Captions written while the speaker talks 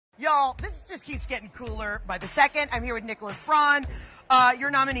Y'all, this just keeps getting cooler by the second. I'm here with Nicholas Braun, your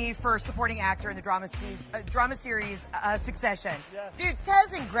nominee for supporting actor in the drama series Succession. Yes. Dude,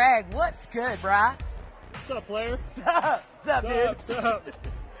 cousin Greg, what's good, brah? What's up, player? Sup, dude? What's up?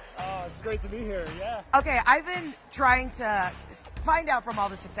 Oh, it's great to be here, yeah. Okay, I've been trying to find out from all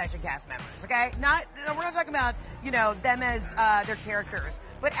the Succession cast members, okay? We're not talking about, them as their characters,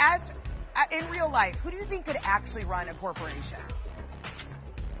 but as in real life, who do you think could actually run a corporation?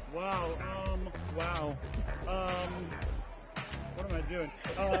 Wow, what am I doing?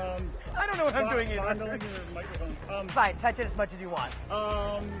 I don't know what I'm doing either. Fondling your microphone. Fine, touch it as much as you want.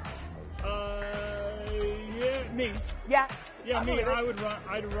 Yeah, me. Yeah? Yeah, me.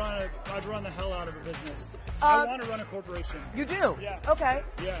 I'd run the hell out of a business. I want to run a corporation. You do? Yeah. Okay.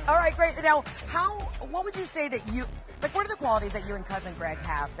 Yeah. All right, great. Now, what would you say that what are the qualities that you and cousin Greg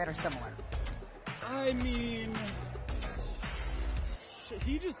have that are similar? I mean,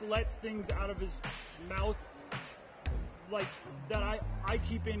 he just lets things out of his mouth like that I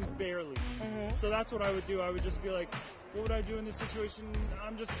keep in barely. Mm-hmm. So that's what I would do. I would just be like, what would I do in this situation?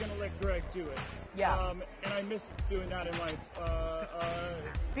 I'm just gonna let Greg do it. Yeah. And I miss doing that in life.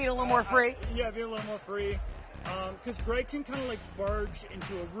 Being a little more free? Yeah, being a little more free. Because Greg can kind of like barge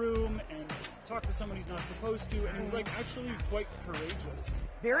into a room and talk to someone he's not supposed to, and he's like actually quite courageous.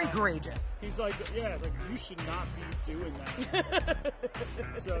 Very courageous. He's like, yeah, like you should not be doing that.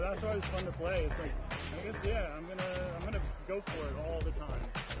 So that's why it's fun to play. It's like, I guess, yeah, I'm gonna go for it all the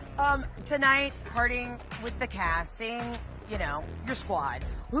time. Tonight, partying with the cast, seeing, your squad.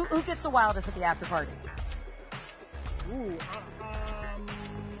 Who gets the wildest at the after party? Ooh,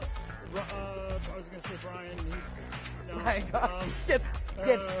 I was gonna say Brian.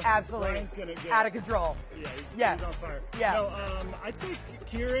 Gets absolutely out of control. Yeah, he's on fire. Yeah. No, I'd say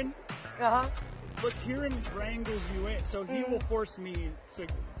Kieran. Uh-huh. But Kieran wrangles you in, so he will force me to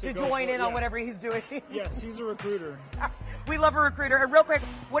go join in on whatever he's doing. Yes, he's a recruiter. We love a recruiter. And real quick,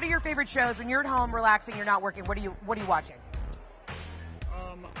 what are your favorite shows when you're at home relaxing, you're not working? What are you watching?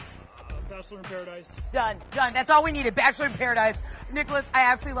 Bachelor in Paradise. Done. That's all we needed. Bachelor in Paradise. Nicholas,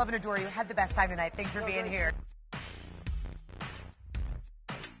 I absolutely love and adore you. Had the best time tonight. Thanks for being here.